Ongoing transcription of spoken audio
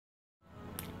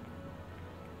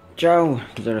Ciao,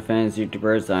 Zeta fans,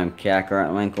 YouTubers. I'm Kakar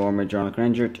at Lanko, Major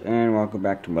Injured, and welcome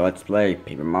back to my Let's Play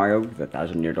Paper Mario: The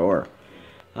Thousand Year Door.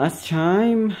 Last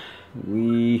time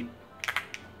we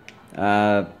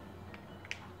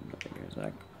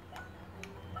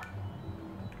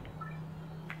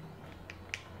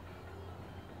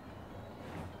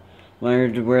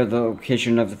learned where the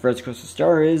location of the first crystal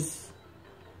star is.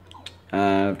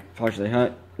 Partially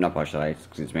Hut, not Partially Heights,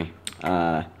 excuse me.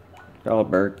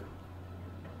 Bellberg.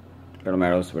 Battle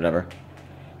Meadows, whatever.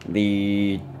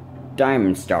 The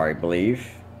Diamond Star, I believe.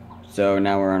 So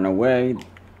now we're on our way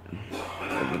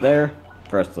over there.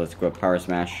 First, let's go Power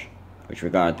Smash, which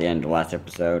we got at the end of the last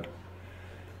episode.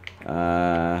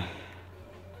 Let's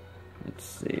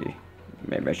see.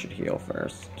 Maybe I should heal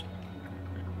first.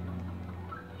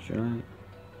 Should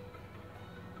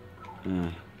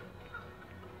I?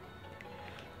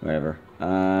 Whatever.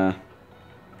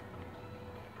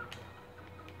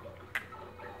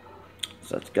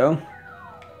 So let's go.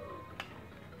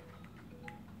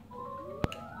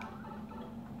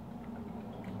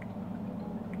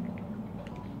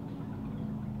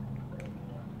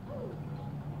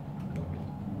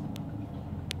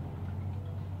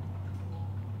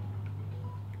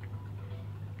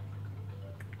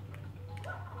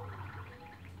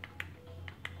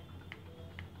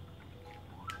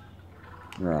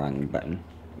 Wrong button.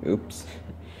 Oops.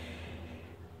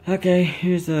 Okay,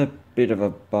 here's a bit of a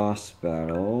boss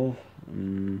battle.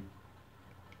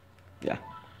 Yeah.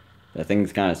 That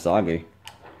thing's kind of soggy.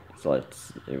 So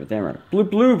let's do it there. Bloop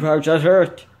bloop, ouch, that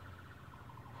hurt!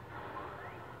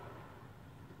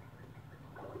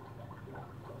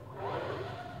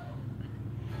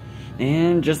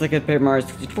 And just like at Paper Mario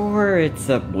 64, it's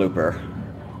a blooper.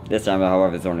 This time,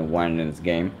 however, there's only one in this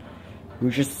game. Who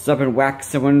just up and whack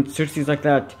someone seriously like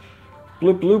that?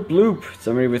 Bloop bloop bloop.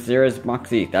 Somebody with Zera's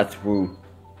Moxie. That's who.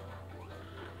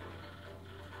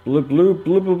 Bloop bloop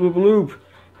bloop bloop bloop bloop.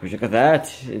 Look at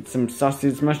that. It's some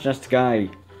sausage mustache guy.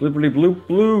 Bloop bloop bloop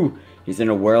bloop. He's in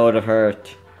a world of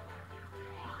hurt.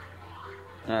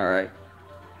 Alright.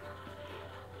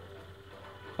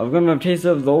 I've got a taste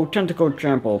of the old tentacle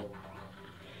trample.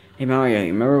 Hey Mario,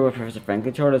 you remember what Professor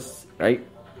Franklin told us, right?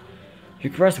 You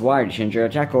can press Y to change your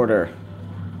attack order.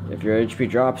 If your HP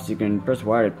drops, you can press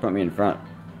Y to put me in front.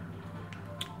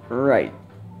 Right.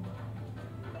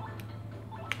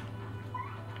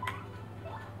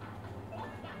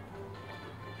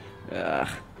 Ugh.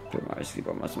 Put my sleep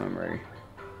on muscle memory.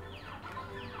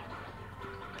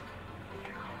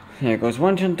 There goes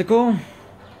one tentacle.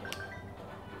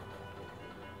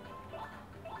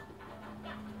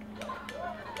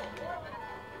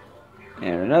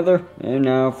 And another. And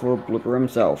now for Blooper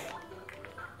himself.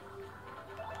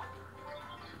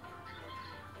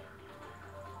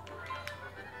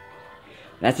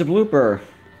 That's a blooper.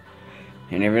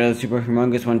 And every other super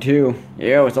humongous one too.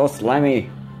 Ew, it's all slimy.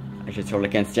 I just totally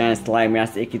can't stand slimy,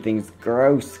 nasty, icky things.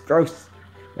 Gross, gross.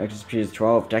 Reaction speed is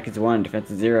 12, attack is 1, defense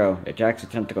is 0. Attacks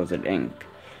with tentacles and ink.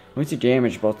 Once you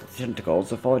damage both the tentacles,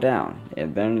 they'll fall down.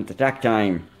 And then it's attack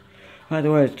time. By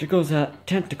the way,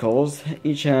 tentacles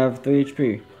each have 3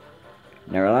 HP.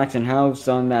 Now relax and house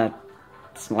on that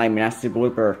slimy, nasty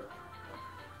blooper.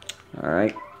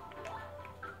 Alright.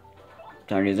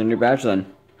 Time to use a new badge then.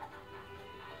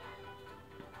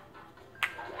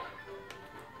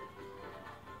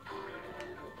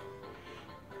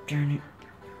 Darn it.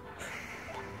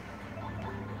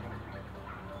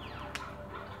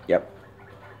 Yep.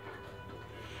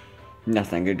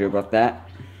 Nothing to do about that.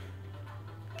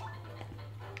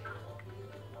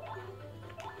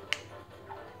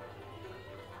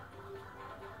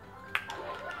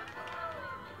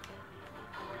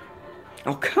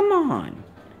 Oh, come on.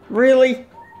 Really?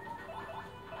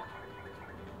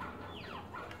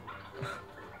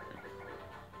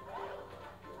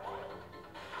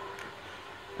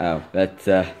 Oh, that's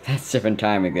different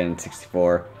time again in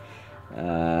 64.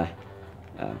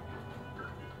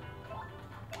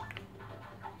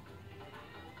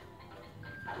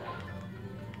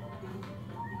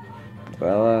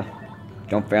 Well,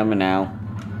 don't fail me now.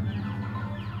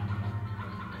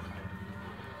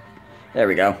 There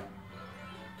we go.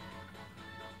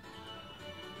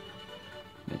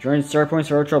 Join star points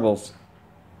for our troubles.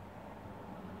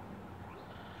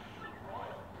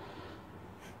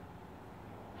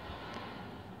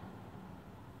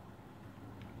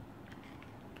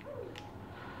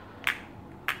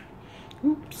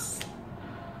 Oops.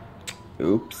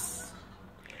 Oops.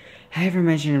 I ever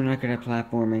mentioned I'm not good at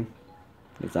platforming?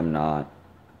 Because I'm not.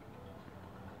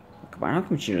 Come on, how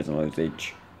come she doesn't lose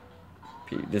HP?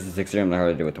 This is extremely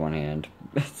hard to do with one hand.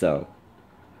 So.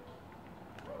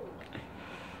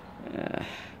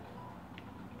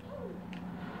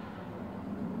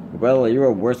 well, you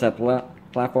are worse at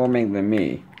platforming than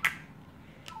me.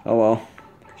 Oh well.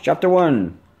 Chapter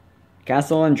 1.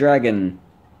 Castle and Dragon.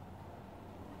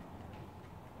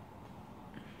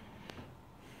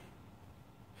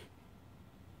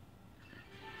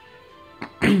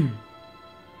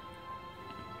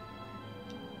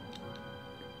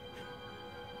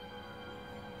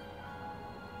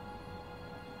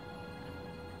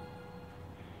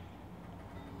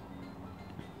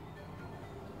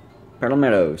 Petal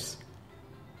Meadows.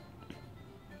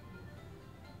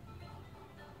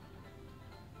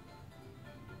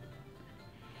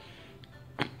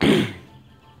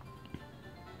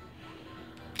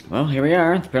 Well, here we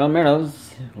are, the Petal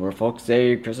Meadows, where folks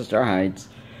say Crystal Star hides.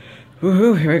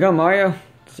 Woohoo, here we go, Mario.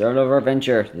 Start of our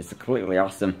adventure. This is completely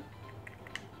awesome.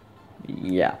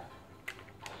 Yeah.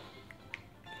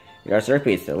 We got a star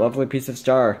piece, a lovely piece of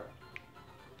star.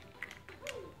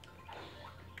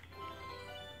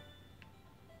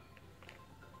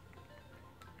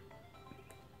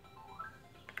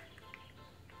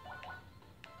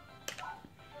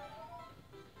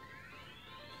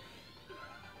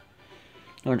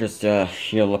 I'll just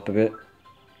heal up a bit.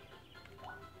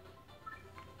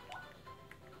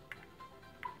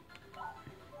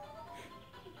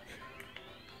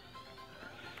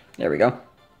 There we go.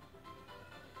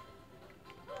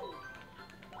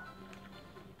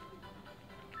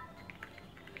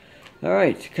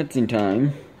 Alright, cutscene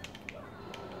time.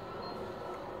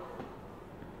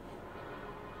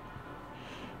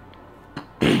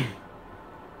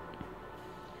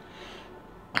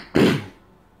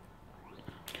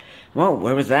 Whoa,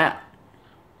 what was that?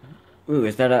 Ooh,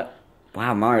 is that a...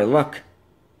 Wow, Mario, look!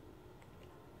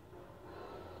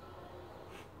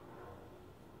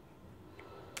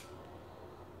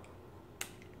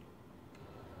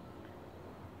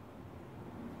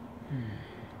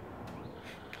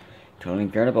 Totally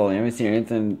incredible. I haven't seen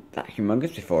anything that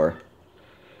humongous before.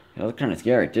 It looked kind of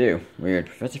scary, too. Weird.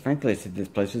 Professor Frankly said this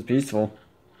place was peaceful.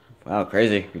 Wow,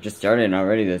 crazy. We just started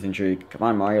already, this intrigue. Come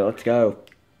on, Mario, let's go.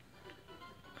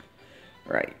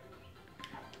 Right.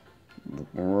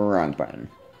 Wrong button.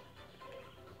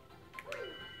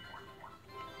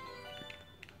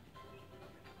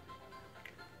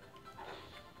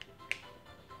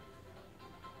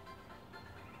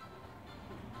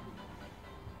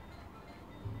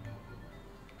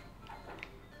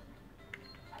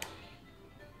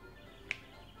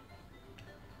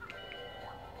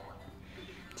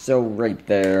 So right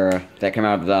there, that came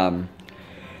out of the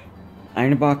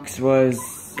iron box was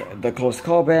the close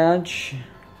call badge.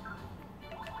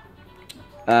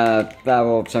 That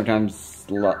will sometimes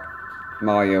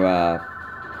Mario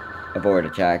avoid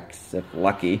attacks if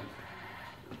lucky.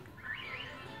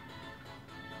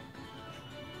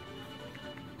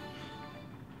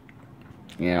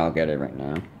 Yeah, I'll get it right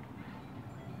now.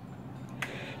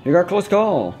 You got close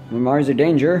call. When Mario's in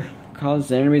danger,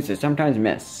 cause enemies to sometimes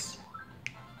miss.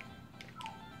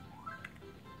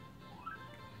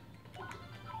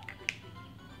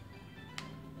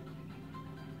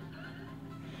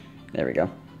 There we go.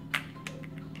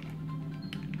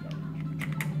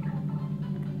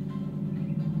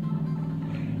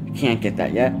 Can't get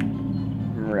that yet.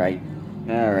 Right.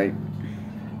 Alright.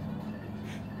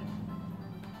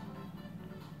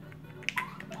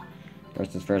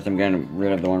 First is first, I'm getting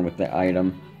rid of the one with the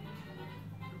item.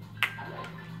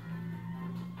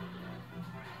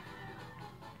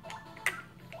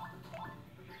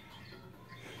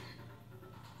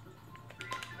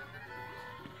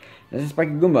 This is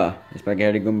Spiky Goomba. The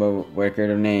Spiky-headed Goomba with a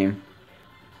creative name.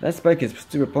 That spike is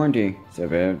super pointy, so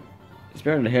it's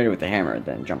better to hit it with a hammer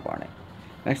than jump on it.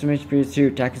 Maximum HP is 2,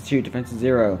 attack is 2, defense is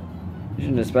 0.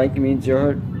 Using the spike means you're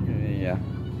hurt. Yeah.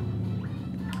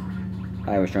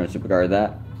 I was trying to super guard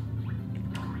that.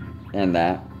 And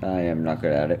that. I am not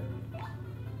good at it.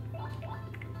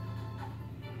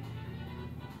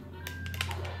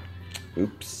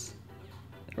 Oops.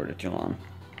 That ordered too long.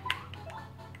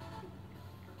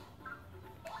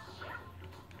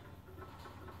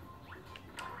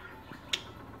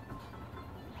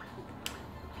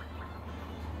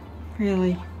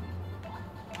 Really?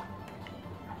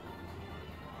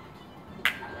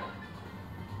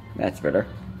 That's better.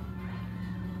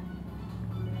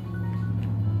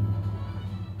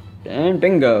 And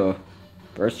bingo!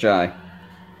 First try.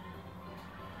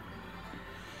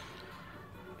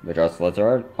 Which also lets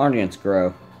our audience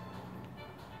grow.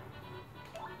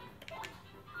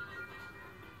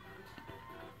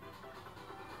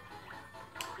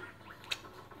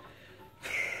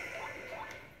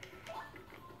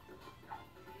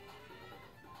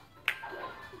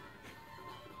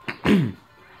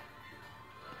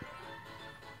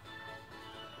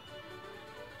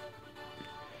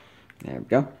 we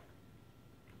go.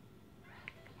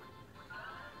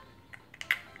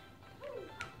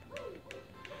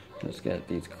 Let's get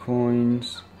these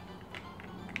coins.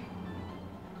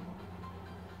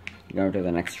 Go to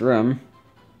the next room.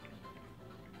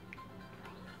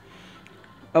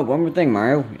 Oh, one more thing,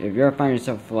 Mario. If you ever find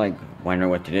yourself, like, wondering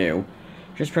what to do,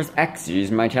 just press X to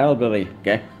use my tail ability,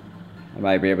 okay? I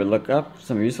might be able to look up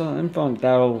some useful info and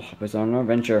that'll help us on our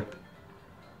adventure.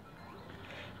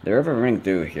 The river running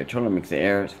through here totally makes the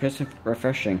air crisp and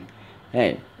refreshing.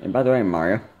 Hey, and by the way,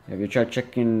 Mario, have you tried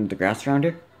checking the grass around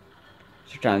here?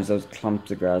 Sometimes those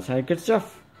clumps of grass had good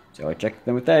stuff, so I checked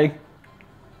them with A.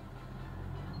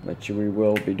 Which we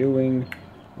will be doing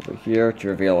over here to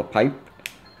reveal a pipe.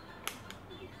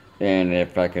 And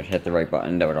if I could hit the right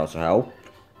button, that would also help.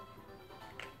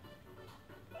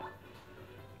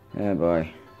 Oh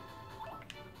boy.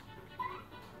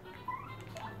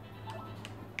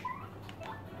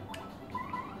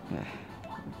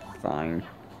 Fine.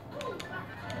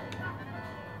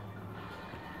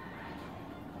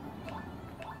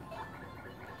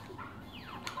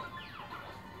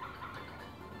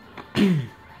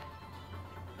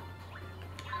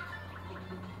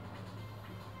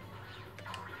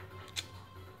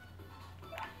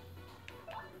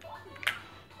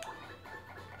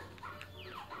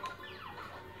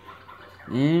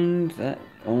 And that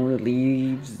only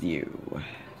leaves you.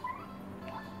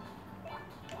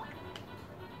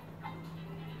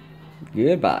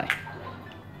 Goodbye.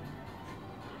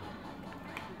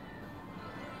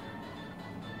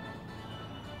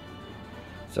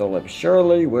 So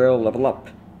surely we'll level up.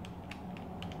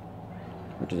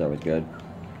 Which is always good.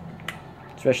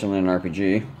 Especially in an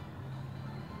RPG.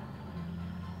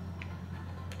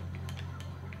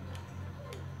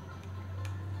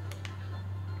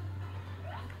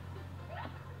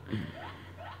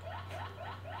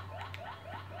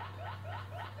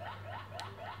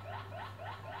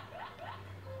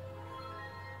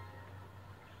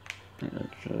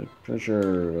 Pretty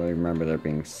sure I remember there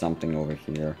being something over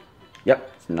here.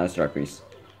 Yep, it's another star piece.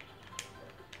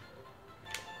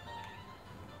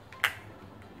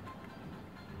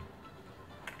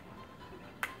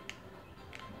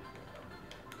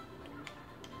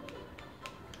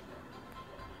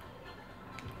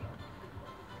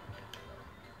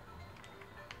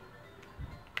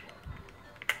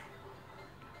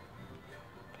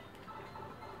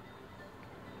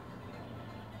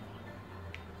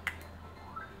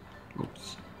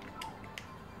 Oops.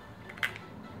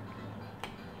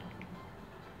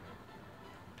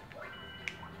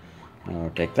 I'll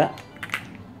take that.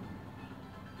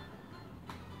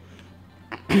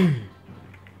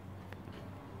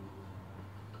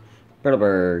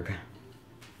 Bitterberg.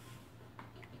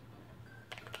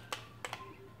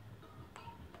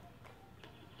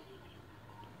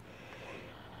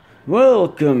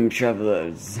 Welcome,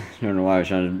 travelers. I don't know why I was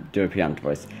trying to do a piano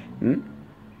voice.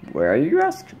 Where are you, you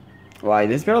ask? Why,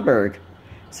 this is Bitterberg.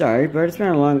 Sorry, but it's been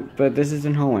a long... But this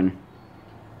isn't Hoenn.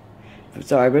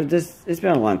 Sorry, but it's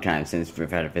been a long time since we've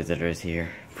had visitors here.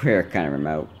 We're kind of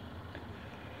remote.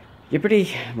 Yippity,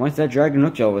 once that dragon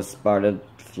hooktail was spotted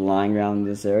flying around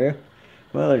this area,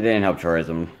 well, it didn't help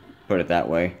tourism, put it that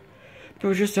way. But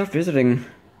we just stopped visiting.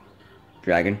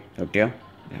 Dragon, hooktail.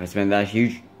 It's been that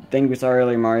huge thing we saw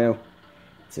earlier, Mario.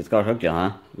 So it's called hooktail,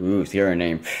 huh? Ooh, see her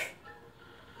name.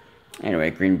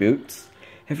 Anyway, green boots.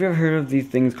 Have you ever heard of these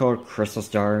things called crystal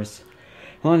stars?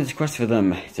 Well, there's a quest for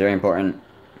them. It's very important.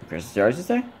 Crystal stars, you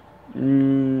say?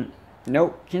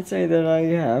 Nope, can't say that I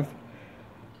have.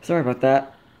 Sorry about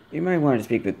that. You might want to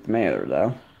speak with the mayor,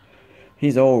 though.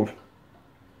 He's old.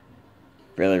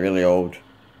 Really, really old.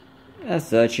 As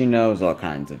such, he knows all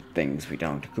kinds of things we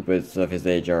don't. Koopas of his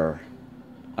age are,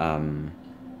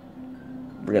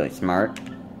 really smart.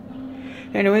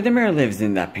 Anyway, the mayor lives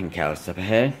in that pink house up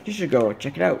ahead. You should go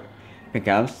check it out. Pink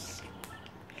house.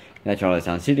 That totally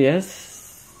sounds tedious.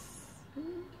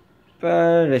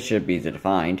 But it should be easy to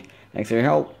find. Thanks for your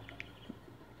help.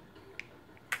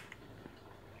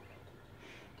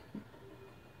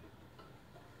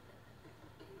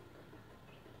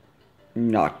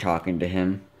 Not talking to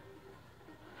him.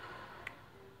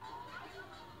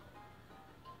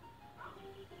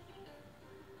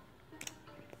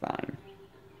 Fine.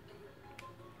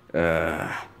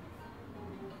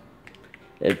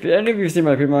 If any of you see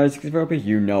my Mario 64,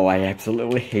 you know I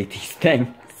absolutely hate these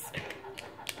things.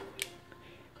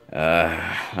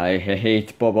 I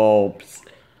hate bub-ulbs.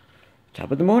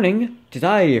 Top of the morning, 'tis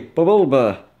I,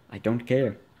 bub-ulba. I don't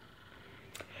care.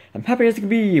 I'm happy as can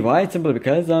be. Why? Simply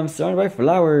because I'm surrounded by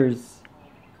flowers.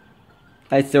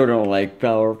 I still don't like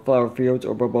flower fields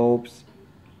or bub-ulbs.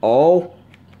 All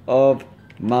of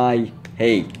my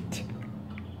hate.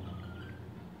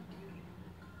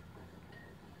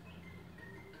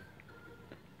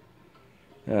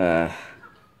 Uh,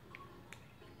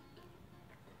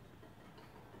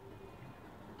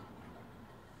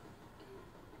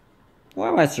 why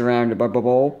am I surrounded by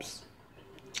bub-ulbs?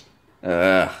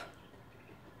 Ugh.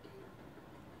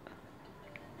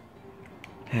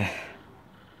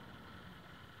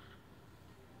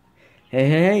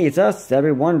 Hey, it's us,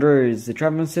 Savvy Wanderers, the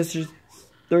Traveling Sisters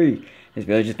 3. This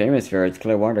village is famous for its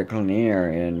clear water, clean air,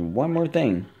 and one more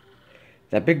thing.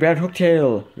 That big bad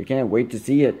hooktail. We can't wait to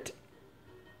see it.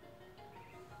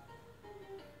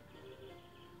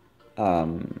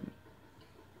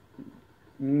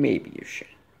 Maybe you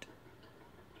shouldn't.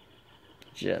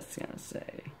 Just gonna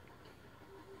say.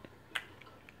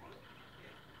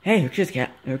 Hey,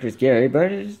 Hooker's scary,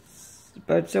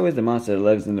 but so is the monster that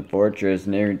lives in the fortress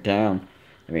near town.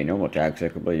 I mean, normal attacks are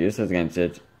completely useless against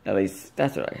it. At least,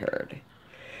 that's what I heard.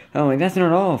 Oh, and that's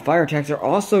not all. Fire attacks are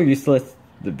also useless.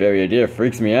 The very idea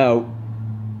freaks me out.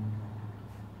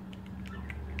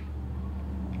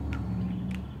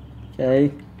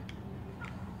 Okay.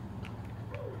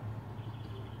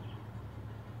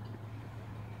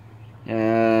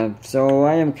 So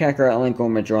I am Kakarot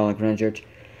Lincoln, Metronomic Manager.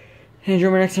 And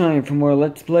join me next time for more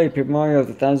Let's Play Paper Mario with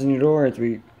 1,000 Doors.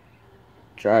 We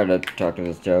try to talk to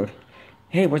this toad.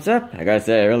 Hey, what's up? I gotta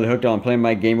say, I really hooked on playing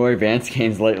my Game Boy Advance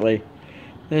games lately.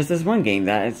 There's this one game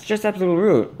that it's just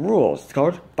absolute rules. It's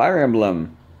called Fire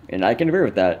Emblem, and I can agree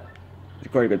with that. It's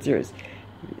quite a good series.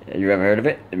 You ever heard of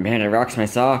it? Man, it rocks my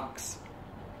socks.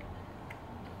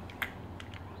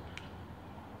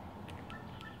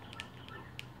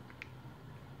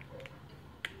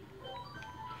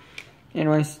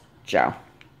 Anyways, ciao.